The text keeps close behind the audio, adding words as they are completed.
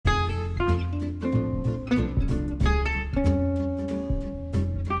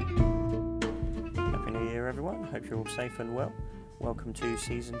you're all safe and well. Welcome to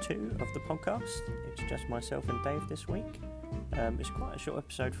Season 2 of the podcast. It's just myself and Dave this week. It's quite a short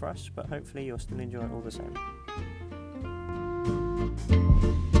episode for us, but hopefully you'll still enjoy it all the same.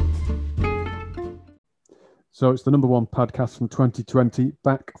 So it's the number one podcast from 2020,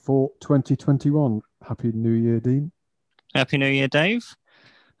 back for 2021. Happy New Year, Dean. Happy New Year, Dave.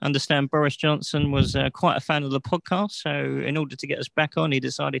 I understand Boris Johnson was quite a fan of the podcast, so in order to get us back on, he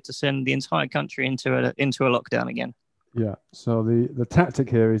decided to send the entire country into a lockdown again. Yeah, so the tactic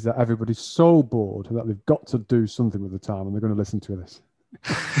here is that everybody's so bored that they've got to do something with the time and they're going to listen to this.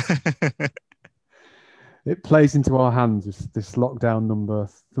 It plays into our hands, this lockdown number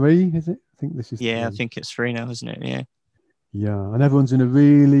 3, is it? I think this is 3. I think it's 3 now, isn't it? Yeah. Yeah, and everyone's in a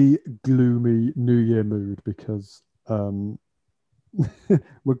really gloomy New Year mood because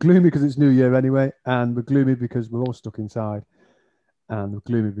we're gloomy because it's New Year anyway, and we're gloomy because we're all stuck inside, and we're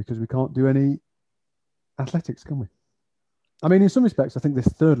gloomy because we can't do any athletics, can we? I mean, in some respects, I think this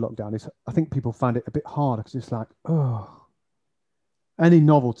third lockdown I think people find it a bit harder because it's like, any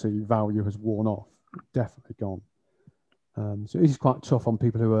novelty value has worn off, definitely gone. So it is quite tough on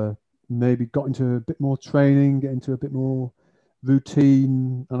people who are maybe got into a bit more training, get into a bit more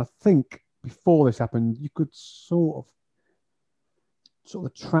routine. And I think before this happened, you could sort of the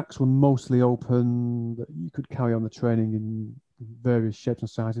tracks were mostly open, that you could carry on the training in various shapes and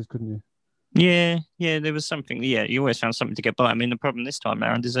sizes, couldn't you? Yeah, there was something. Yeah, you always found something to get by. I mean, the problem this time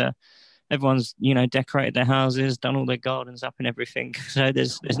around is everyone's, decorated their houses, done all their gardens up and everything. So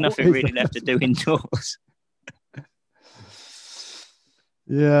there's nothing really left to do indoors.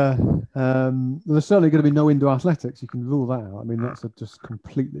 Yeah, there's certainly going to be no indoor athletics. You can rule that out. I mean, that's just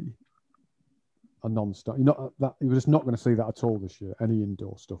completely a non-stop. You're just not going to see that at all this year. Any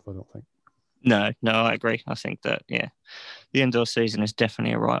indoor stuff, I don't think. No, I agree. I think that the indoor season is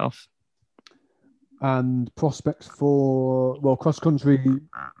definitely a write-off. And prospects for cross country,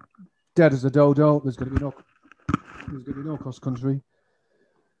 dead as a dodo. There's going to be no cross country.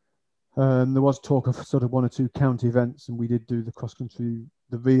 There was talk of sort of 1 or 2 county events, and we did do the cross country,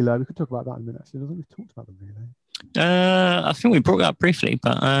 the relay. We could talk about that in a minute. Actually, I don't think we talked about the relay. I think we brought it up briefly,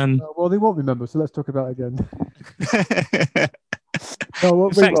 but well, they won't remember, so let's talk about it again.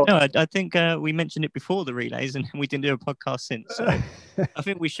 I think we mentioned it before the relays, and we didn't do a podcast since. So I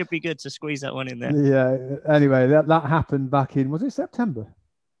think we should be good to squeeze that one in there. Yeah. Anyway, that happened back in, was it September?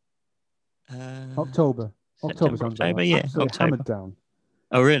 October. October, yeah. October. Hammered down.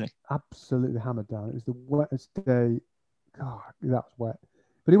 Oh, really? Absolutely hammered down. It was the wettest day. God, that was wet.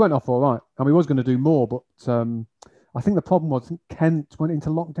 But he went off all right. And we was going to do more, but I think the problem was Kent went into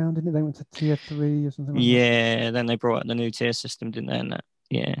lockdown, didn't it? They went to tier 3 or something like that. Yeah, then they brought out the new tier system, didn't they? And that,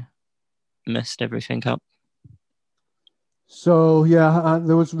 messed everything up. So,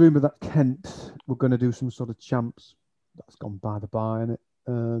 there was rumour that Kent were going to do some sort of champs. That's gone by the by, isn't it?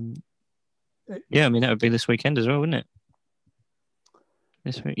 I mean, that would be this weekend as well, wouldn't it?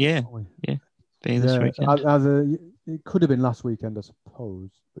 This week, yeah. Be this weekend. It could have been last weekend, I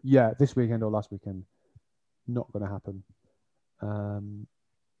suppose. But yeah, this weekend or last weekend, not going to happen. And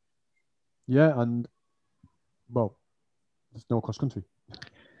there's no cross country.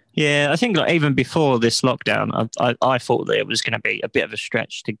 Yeah, I think even before this lockdown, I thought that it was going to be a bit of a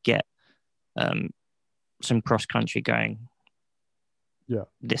stretch to get some cross country going. Yeah,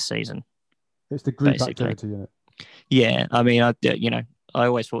 this season. It's the group activity, isn't it? Yeah, I mean, I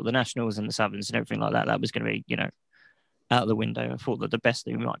always thought the nationals and the Southerns and everything like that was going to be, out of the window. I thought that the best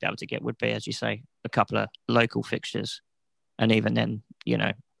thing we might be able to get would be, as you say, a couple of local fixtures, and even then,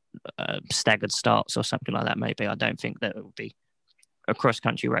 staggered starts or something like that. Maybe I don't think that it would be a cross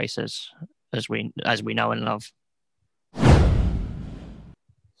country race as we know and love.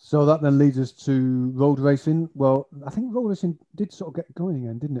 So that then leads us to road racing. Well, I think road racing did sort of get going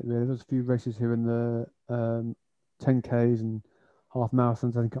again, didn't it? Really, there was a few races here in the 10Ks and half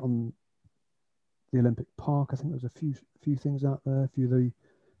marathons. I think on the Olympic Park, I think there was a few things out there. A few of the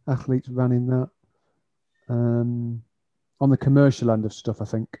athletes ran in that. On the commercial end of stuff, I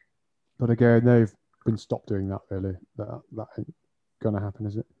think. But again, they've been stopped doing that. Really, that ain't going to happen,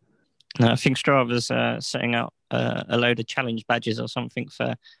 is it? No, I think Strava's setting out a load of challenge badges or something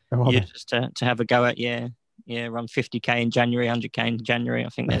for users to have a go at. Run 50k in January, 100k in January. I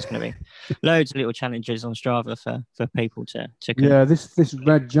think there's going to be loads of little challenges on Strava for people to. Yeah, this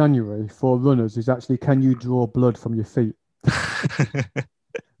Red January for runners is actually, can you draw blood from your feet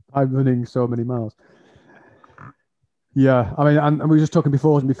by running so many miles? Yeah, I mean, and we were just talking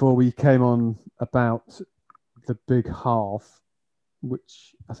before we came on about the big half,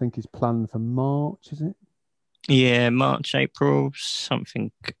 which I think is planned for March, is it? Yeah, March, April,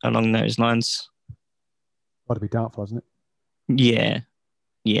 something along those lines. got to be doubtful, hasn't it?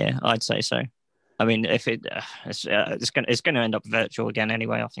 Yeah, I'd say so. I mean, if it's going to end up virtual again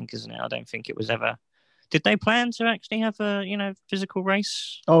anyway, I think, isn't it? I don't think it was ever. Did they plan to actually have a physical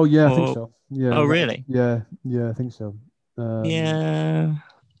race? Oh yeah, I think Or so. Yeah, oh really? yeah, I think so. Yeah,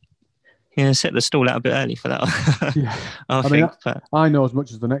 yeah. Set the stall out a bit early for that. Yeah, I I mean, think, but I know as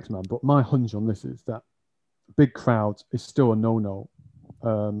much as the next man, but my hunch on this is that big crowds is still a no-no.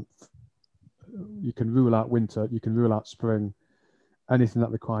 Um, you can rule out winter, you can rule out spring, anything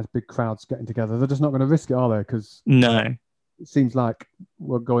that requires big crowds getting together. They're just not going to risk it, are they? Because no, it seems like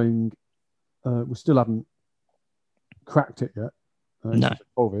we're going, we still haven't cracked it yet in no. terms of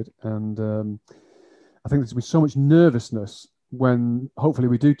COVID, and I think there's going to be so much nervousness when hopefully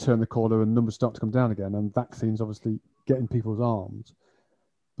we do turn the corner and numbers start to come down again, and vaccines obviously get in people's arms,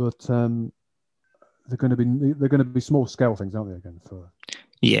 but they're going to be small scale things, aren't they? Again, for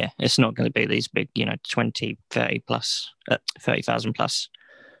Yeah, it's not going to be these big, 20, 30 plus, 30,000 plus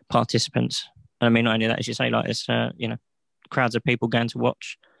participants. And I mean, not only that, as you say, like it's, crowds of people going to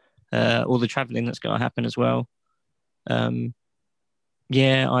watch, all the traveling that's going to happen as well.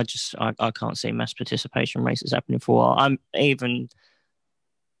 Yeah, I can't see mass participation races happening for. I'm even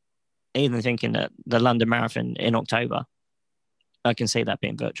thinking that the London Marathon in October, I can see that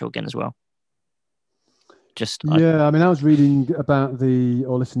being virtual again as well. I mean, I was reading about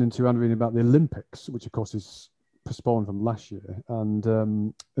listening to and reading about the Olympics, which of course is postponed from last year. And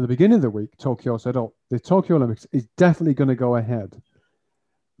at the beginning of the week, Tokyo said, "Oh, the Tokyo Olympics is definitely going to go ahead."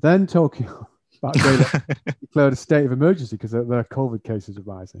 Then Tokyo about a day later, declared a state of emergency because their COVID cases are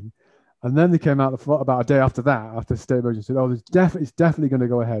rising. And then they came out about a day after that, after the state of emergency, said, "Oh, it's definitely going to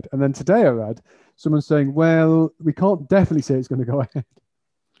go ahead." And then today I read someone saying, "Well, we can't definitely say it's going to go ahead."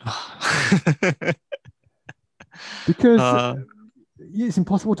 Because it's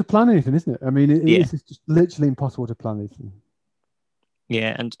impossible to plan anything, isn't it? I mean, it's just literally impossible to plan anything.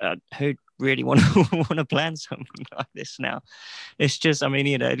 Yeah, and who really want to plan something like this now? It's just, I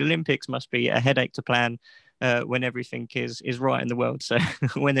mean, the Olympics must be a headache to plan when everything is right in the world. So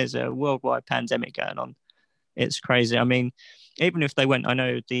when there's a worldwide pandemic going on, it's crazy. I mean, even if they went, I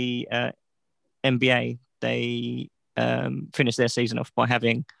know the NBA, they finished their season off by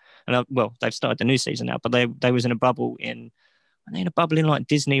having, they've started the new season now, but they was in a bubble in like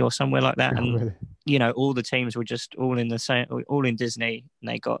Disney or somewhere like that. And, really? All the teams were just all in Disney, and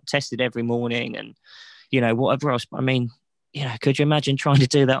they got tested every morning and, whatever else. I mean, could you imagine trying to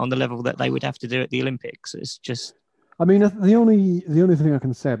do that on the level that they would have to do at the Olympics? It's just... I mean, the only thing I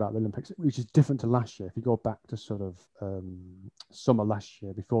can say about the Olympics, which is different to last year, if you go back to sort of summer last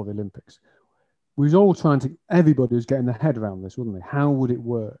year before the Olympics, we was all everybody was getting their head around this, wasn't they? How would it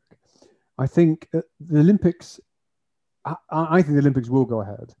work? I think the Olympics, I think the Olympics will go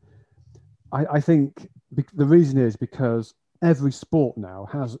ahead. I think the reason is because every sport now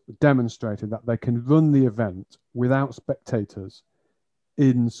has demonstrated that they can run the event without spectators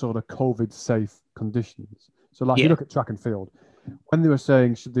in sort of COVID-safe conditions. So like you look at track and field, when they were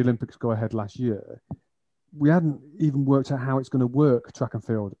saying, should the Olympics go ahead last year, we hadn't even worked out how it's going to work track and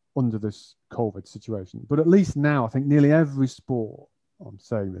field under this COVID situation. But at least now, I think nearly every sport, I'm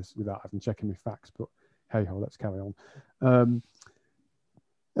saying this without having checking my facts, but hey ho, let's carry on.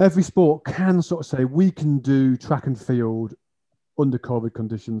 Every sport can sort of say, we can do track and field under COVID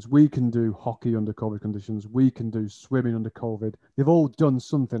conditions. We can do hockey under COVID conditions. We can do swimming under COVID. They've all done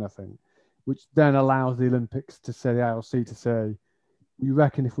something, I think, which then allows the Olympics to say, the IOC to say, we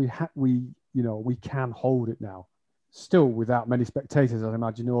reckon if we can hold it now, still without many spectators, I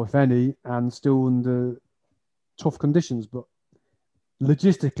imagine, or if any, and still under tough conditions. But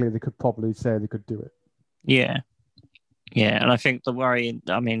logistically, they could probably say they could do it. Yeah. And I think the worry,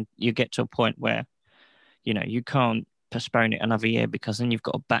 I mean, you get to a point where, you can't postpone it another year because then you've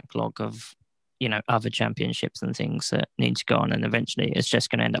got a backlog of, other championships and things that need to go on, and eventually it's just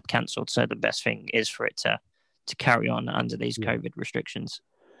going to end up cancelled. So the best thing is for it to carry on under these COVID restrictions.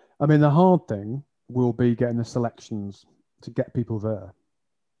 I mean, the hard thing will be getting the selections to get people there.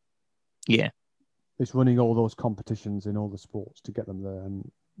 Yeah. It's running all those competitions in all the sports to get them there.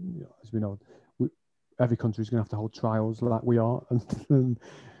 And as we know, every country is going to have to hold trials like we are. And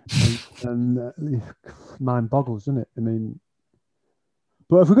mind boggles, doesn't it? I mean,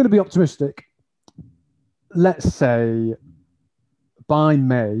 but if we're going to be optimistic, let's say by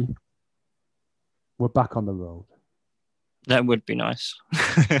May, we're back on the road. That would be nice.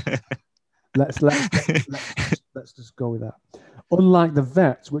 let's just go with that. Unlike the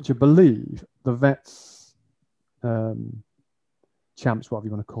vets, which I believe the vets champs, whatever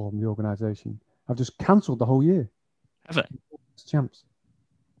you want to call them, the organisation, have just cancelled the whole year. Have they? Champs.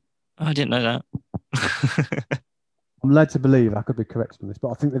 I didn't know that. I'm led to believe, I could be correct on this, but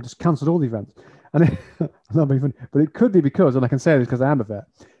I think they've just cancelled all the events. And it's not being funny, but it could be because, and I can say this because I am a vet,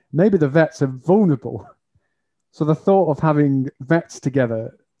 maybe the vets are vulnerable. So the thought of having vets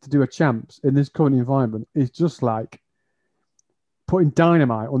together to do a champs in this current environment is just like putting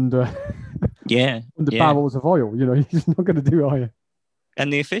dynamite under Yeah, under yeah. barrels of oil. You know, you're just not going to do it, are you?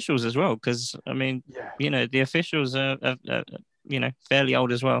 And the officials as well, because I mean, Yeah. you know, the officials are you know, fairly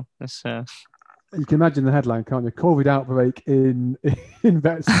old as well. That's You can imagine the headline, can't you? COVID outbreak in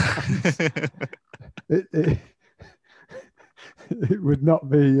vets. it, it would not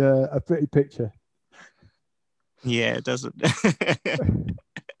be a pretty picture. Yeah, it doesn't.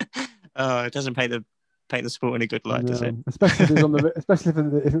 Oh, it doesn't paint the sport in a good light, does it? Especially if it was on the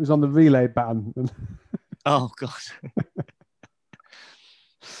if it was on the relay ban. Oh God.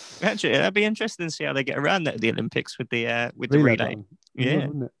 Actually, that'd be interesting to see how they get around that at the Olympics with the relay. Ban. Yeah.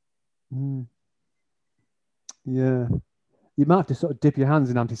 Wouldn't it? Mm. Yeah. You might have to sort of dip your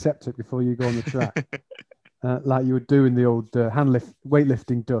hands in antiseptic before you go on the track, like you would do in the old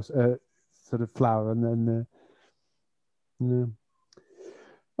weightlifting sort of flour, and then yeah.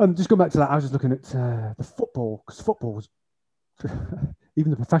 And just going back to that, I was just looking at the football, because football was even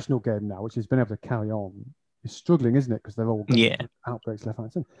the professional game now, which has been able to carry on, is struggling, isn't it? Because they're all getting outbreaks left, right,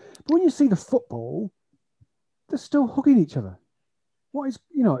 and centre. But when you see the football, they're still hugging each other. What is,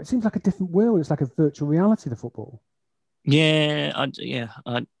 you know, it seems like a different world. It's like a virtual reality, the football. Yeah, I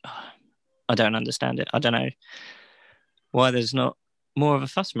don't understand it. I don't know why there's not more of a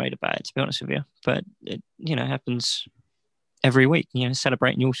fuss made about it, to be honest with you. But it, you know, happens every week. You know,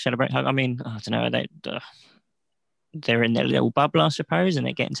 celebrating, you'll celebrate. I mean, I don't know. They're in their little bubble, I suppose, and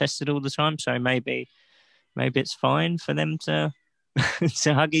they're getting tested all the time. So maybe it's fine for them to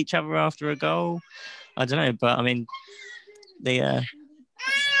to hug each other after a goal. I don't know, but I mean, the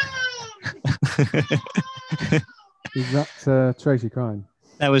Is that Tracy crying?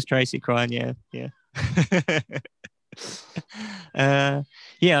 That was Tracy crying. Yeah. Yeah.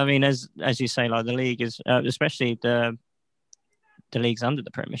 I mean, as you say, like the league is, especially the leagues under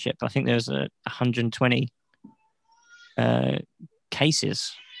the Premiership. I think there's 120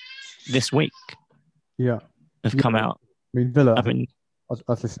 cases this week. Yeah, have come out. I mean, Villa. I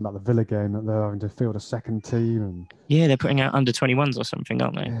was listening about the Villa game that they're having to field a second team, and yeah, they're putting out under 21s or something,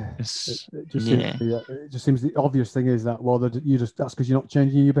 aren't they? Yeah, it just seems the obvious thing is that that's because you're not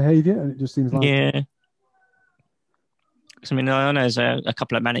changing your behaviour, and it just seems like I mean, I know there's a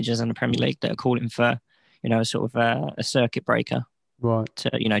couple of managers in the Premier League that are calling for, you know, sort of a circuit breaker, right? To,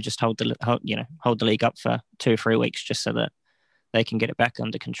 you know, just hold the league up for 2 or 3 weeks, just so that they can get it back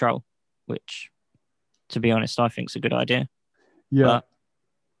under control. Which, to be honest, I think is a good idea. Yeah. But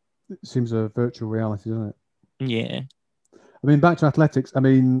it seems a virtual reality, doesn't it? Yeah. I mean, back to athletics. I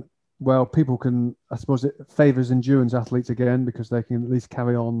mean, well, people can, I suppose it favours endurance athletes again because they can at least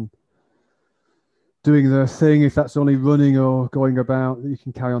carry on doing their thing. If that's only running or going about, you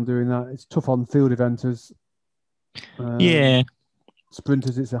can carry on doing that. It's tough on field eventers.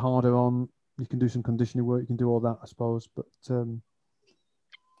 Sprinters, it's a harder on. You can do some conditioning work. You can do all that, I suppose. But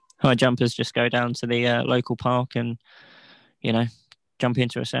high jumpers just go down to the local park and, you know, jump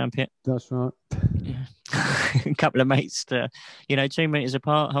into a sand pit. That's right. Yeah. A couple of mates to, you know, 2 meters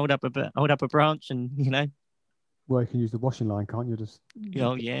apart, hold up a branch, and you know. Well, you can use the washing line, can't you? Just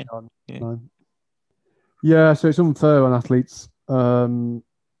yeah. So it's unfair on athletes. Not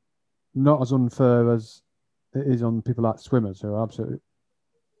as unfair as it is on people like swimmers who are absolutely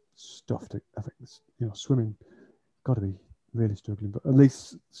stuffed. I think swimming got to be really struggling, but at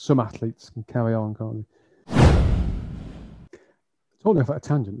least some athletes can carry on, can't they? Totally off at a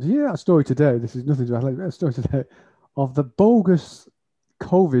tangent. Did you hear that story today? This is nothing to athletics. A story today of the bogus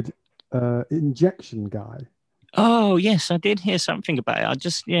COVID injection guy. Oh yes, I did hear something about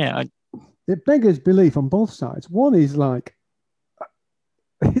it. It beggars belief on both sides. One is like,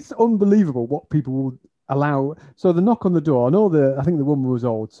 it's unbelievable what people will allow. So the knock on the door. I think the woman was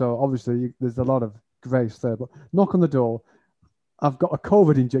old, so obviously there's a lot of grace there. But knock on the door. I've got a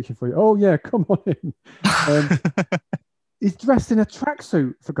COVID injection for you. Oh yeah, come on in. He's dressed in a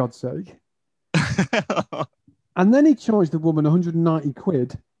tracksuit, for God's sake. And then he charged the woman 190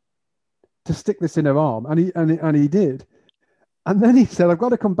 quid to stick this in her arm, and he did. And then he said, "I've got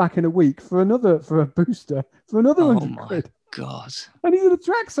to come back in a week for a booster for another 100 quid." God! And he's in a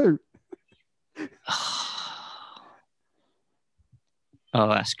tracksuit. Oh,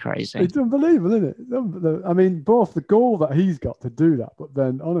 that's crazy. It's unbelievable, isn't it? I mean, both the goal that he's got to do that, but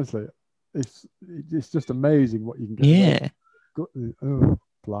then honestly, it's just amazing what you can get. Yeah. Oh,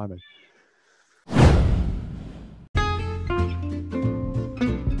 blimey.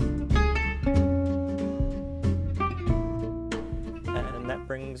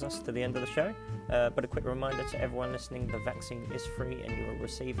 brings us to the end of the show. But a quick reminder to everyone listening, the vaccine is free and you will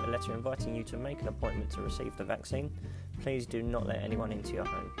receive a letter inviting you to make an appointment to receive the vaccine. Please do not let anyone into your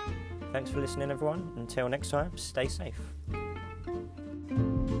home. Thanks for listening, everyone. Until next time, stay safe.